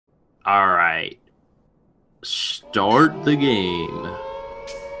Alright. Start the game.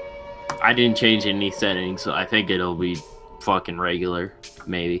 I didn't change any settings, so I think it'll be fucking regular.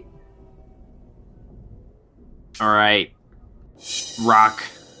 Maybe. Alright. Rock.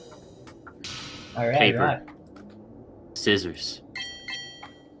 Alright, Paper. rock. Scissors.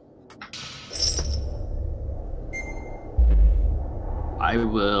 I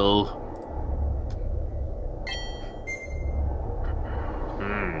will...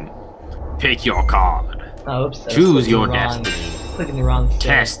 Pick your card. Oh, oops. Choose your destiny. Clicking the wrong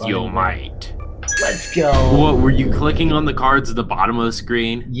Test your might. Let's go. What, were you clicking on the cards at the bottom of the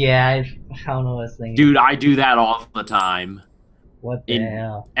screen? Yeah, I don't know what I was thinking. Dude, I do that all the time. What the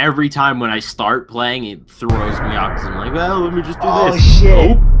hell? Every time when I start playing, it throws me off because I'm like, well, let me just do oh, this. Shit.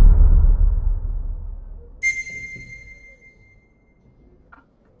 Oh, shit.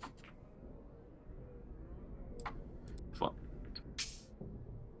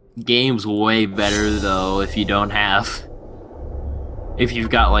 Game's way better, though, if you don't have... If you've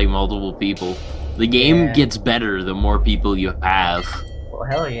got, like, multiple people. The game gets better the more people you have. Well,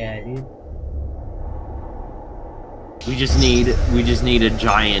 hell yeah, dude. We just need a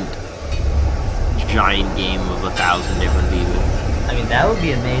giant game of 1,000 different people. I mean, that would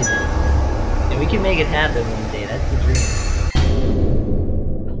be amazing. And we can make it happen one day. That's the dream.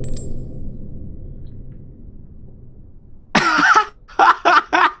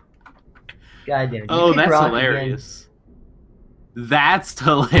 God damn it. Oh, that's hilarious. That's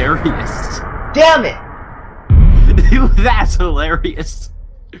hilarious. Damn it! Dude, that's hilarious.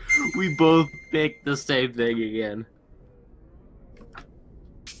 We both picked the same thing again.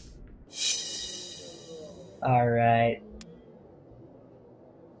 Alright.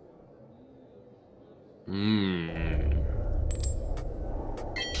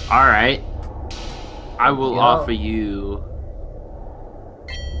 Alright. I will offer you...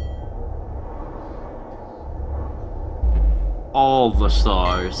 all the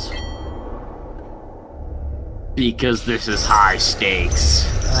stars. Because this is high stakes.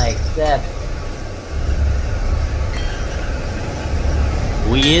 I accept.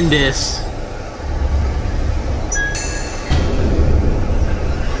 We in this.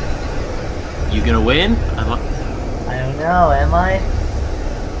 You gonna win? I don't know, am I?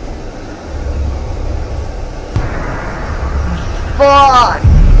 Fuck!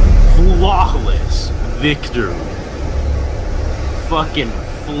 Flawless victory. Fucking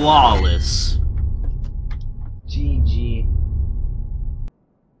flawless. GG.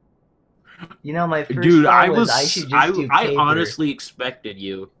 You know, my first Dude, thought was I should just do I paper. honestly expected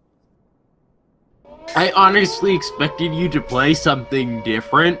you. I honestly expected you to play something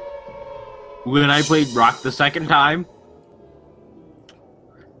different when I played Rock the second time.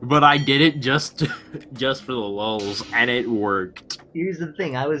 But I did it just for the lulz, and it worked. Here's the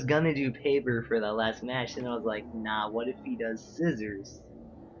thing, I was gonna do paper for that last match, and I was like, nah, what if he does scissors?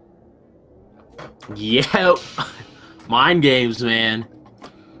 Yep. Mind games, man.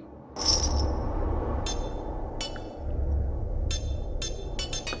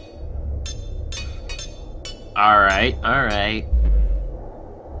 Alright, alright.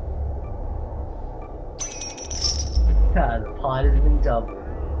 God, the pot has been doubled.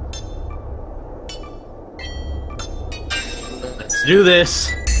 Let's do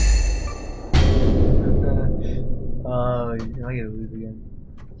this. Oh, am I gonna lose again?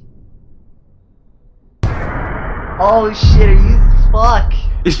 Oh shit, are you fuck?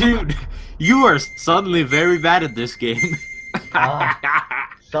 Dude, you are suddenly very bad at this game.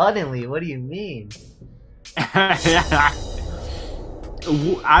 Suddenly, what do you mean?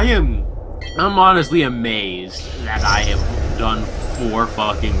 I'm honestly amazed that I have done 4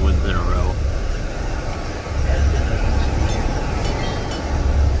 fucking wins in a row.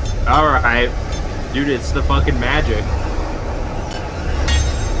 Alright. Dude, it's the fucking magic.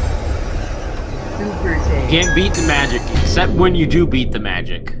 Super safe. Can't beat the magic, except when you do beat the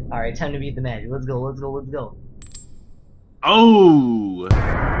magic. Alright, time to beat the magic. Let's go, let's go, let's go. Oh!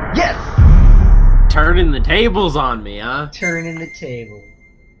 Yes! Turning the tables on me, huh? Turning the table.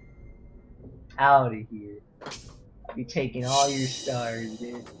 Out of here. I'll be taking all your stars,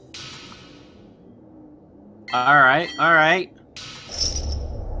 dude. Alright, alright.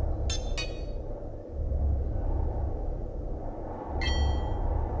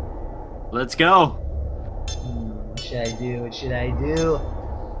 Let's go. What should I do? What should I do?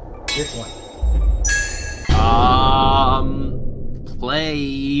 This one.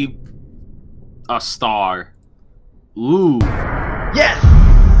 Play a star. Ooh. Yes!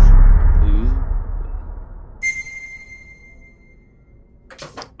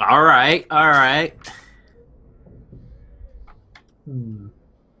 Alright, alright.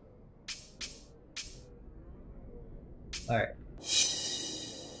 Alright.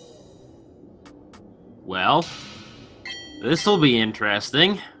 Well, this'll be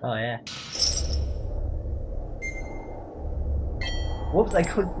interesting. Oh yeah. Whoops! I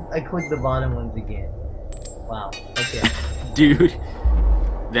clicked the bottom ones again. Wow. Okay. Dude,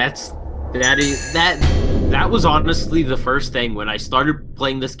 that was honestly the first thing when I started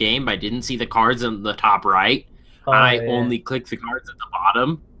playing this game. I didn't see the cards in the top right, Oh, and I yeah. only clicked the cards at the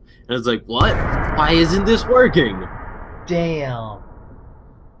bottom. And I was like, "What? Why isn't this working?" Damn.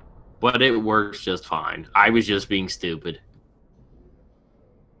 But it works just fine. I was just being stupid.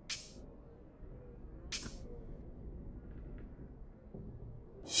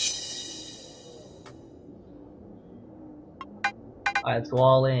 Alright, let's go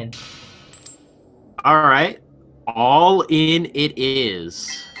all in. Alright. All in it is.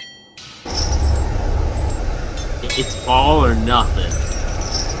 It's all or nothing.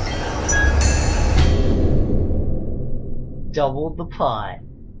 Double the pot.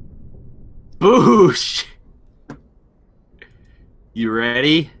 Boosh! You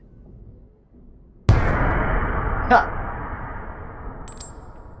ready? Ha!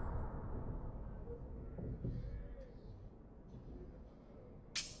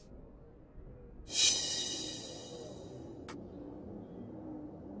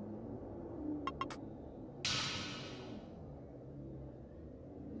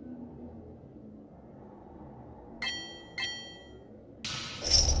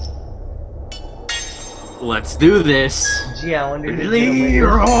 Let's do this. Gee, I wonder who's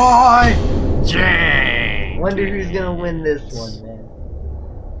Leroy Jenkins. Wonder who's gonna win this one,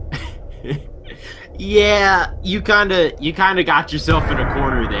 man. Yeah, you kinda got yourself in a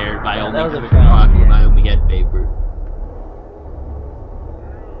corner there by only that was a clicking problem, rock when yeah. I only had paper.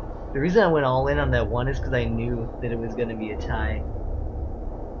 The reason I went all in on that one is because I knew that it was gonna be a tie.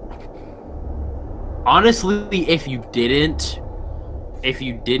 Honestly, if you didn't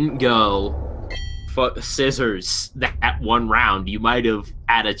go scissors that one round, you might have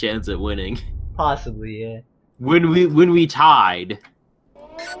had a chance at winning. Possibly, yeah. When we tied,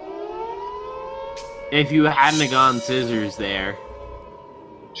 if you hadn't gone scissors there.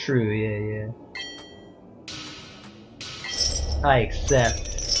 True, yeah. I accept.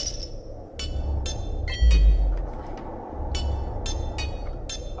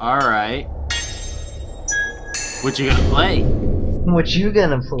 Alright. What you gonna play? What you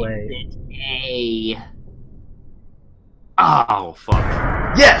gonna play? A. Oh, fuck.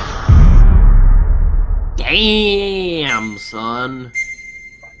 Yes! Damn, son.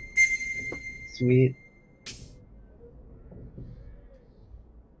 Sweet.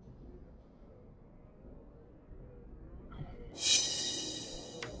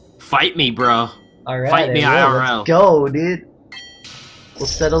 Fight me, bro. Alright, Fight me IRL. Let's go, dude. We'll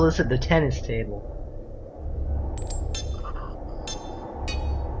settle this at the tennis table.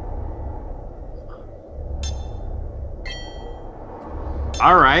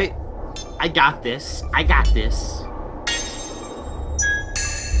 Alright. I got this.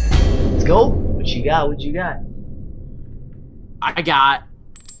 Let's go. What you got? I got...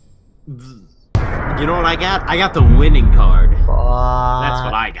 You know what I got? I got the winning card. That's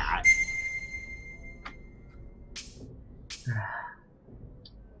what I got.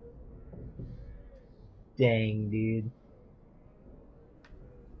 Dang, dude.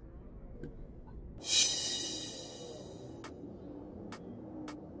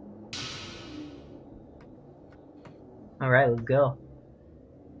 Alright, let's go.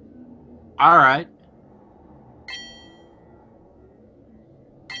 Alright.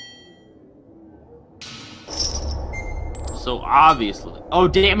 So obviously... Oh,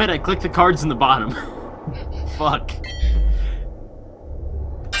 damn it, I clicked the cards in the bottom. Fuck.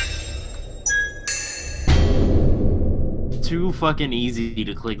 Too fucking easy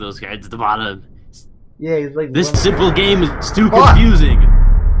to click those cards at the bottom. Yeah, he's like... This simple game is too confusing.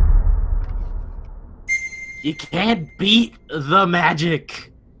 You can't beat the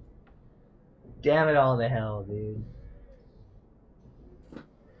magic. Damn it all to hell, dude.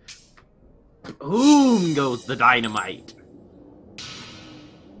 Boom goes the dynamite.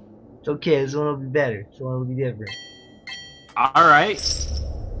 It's okay, this one will be better. This one will be different. Alright.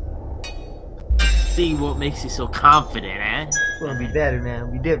 See what makes you so confident, eh? This one will be better, man.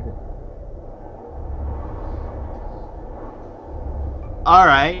 It'll be different.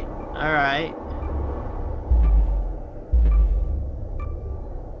 Alright.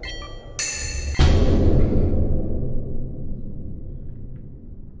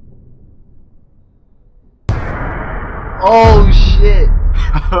 Oh, shit.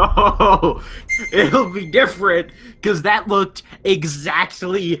 Oh, it'll be different, because that looked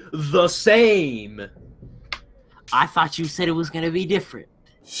exactly the same. I thought you said it was gonna be different.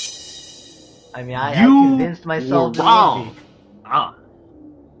 I mean, I convinced myself were it wrong. would be. Ah.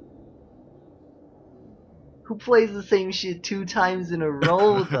 Who plays the same shit 2 times in a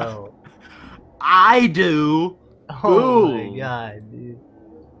row, though? I do. Oh Boom. my god, dude.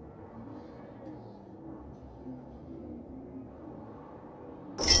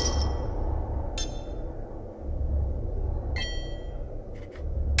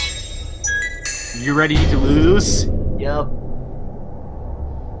 You ready to lose? Yup.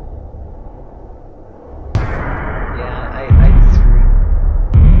 Yeah, I disagree.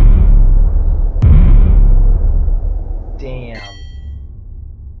 Damn.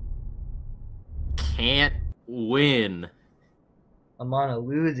 Can't win. I'm on a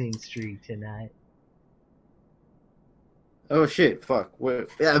losing streak tonight. Oh shit! Fuck. What?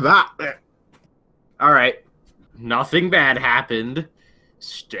 Alright. Nothing bad happened.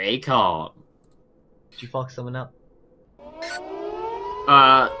 Stay calm. Did you fuck someone up?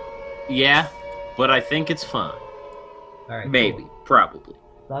 Yeah, but I think it's fine. Alright. Maybe. Cool. Probably.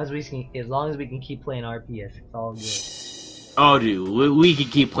 As long as we can keep playing RPS, it's all good. Oh, dude, we can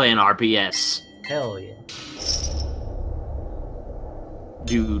keep playing RPS. Hell yeah.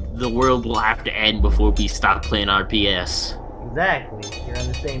 Dude, the world will have to end before we stop playing RPS. Exactly. You're on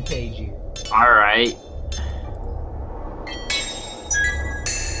the same page here. Alright.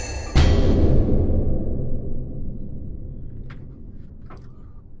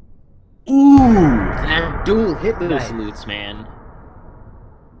 Ooh, that dual hit those Nice. salutes, man.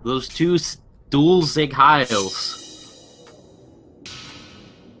 Those two dual Zig Heils.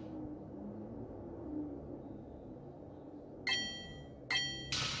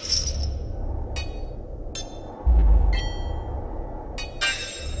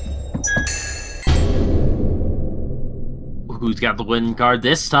 Who's got the winning card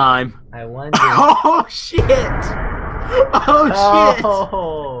this time? I wonder. Oh shit! Oh shit!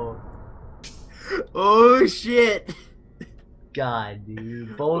 Oh Oh shit! god,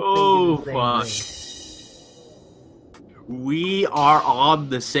 dude. Both Oh thinking the same fuck! We are on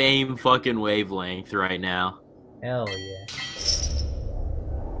the same fucking wavelength right now. thing. Hell yeah.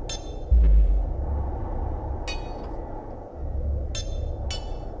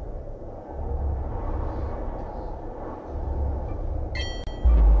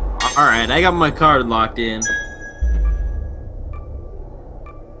 Alright, I got my card locked in.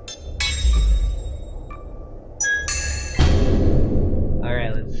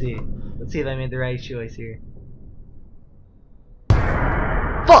 Alright, let's see. Let's see if I made the right choice here.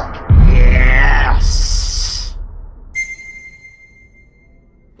 Fuck! Yes!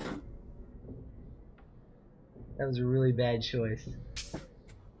 That was a really bad choice.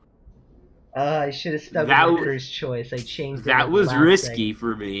 I should have stuck That with my w- first choice. I changed it. That at the was last risky second.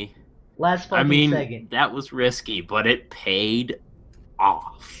 for me. Last fucking I mean, second. that was risky, but it paid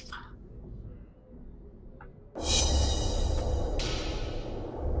off.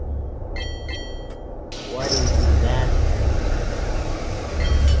 Why do we do that?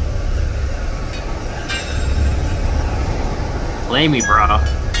 Play me, bro.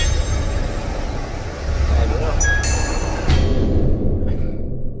 I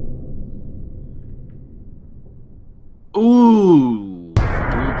will. Ooh,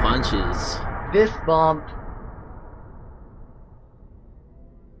 dual punches. Fist bump.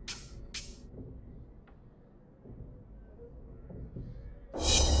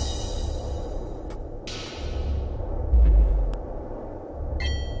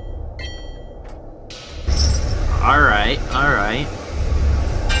 Alright, alright.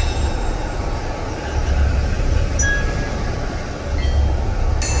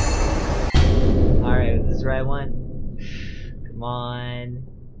 Alright, this is the right one. Come on.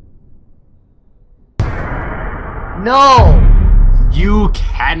 No! You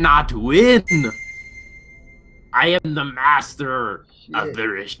cannot win! I am the master of Shit. the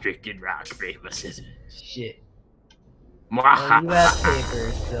restricted rock, paper, scissors. Shit. Well, you have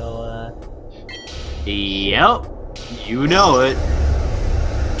paper, so, Yep, you know it.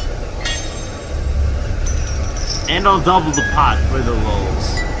 And I'll double the pot for the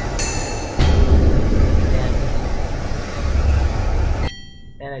lulz.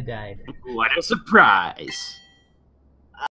 and I died. What a surprise.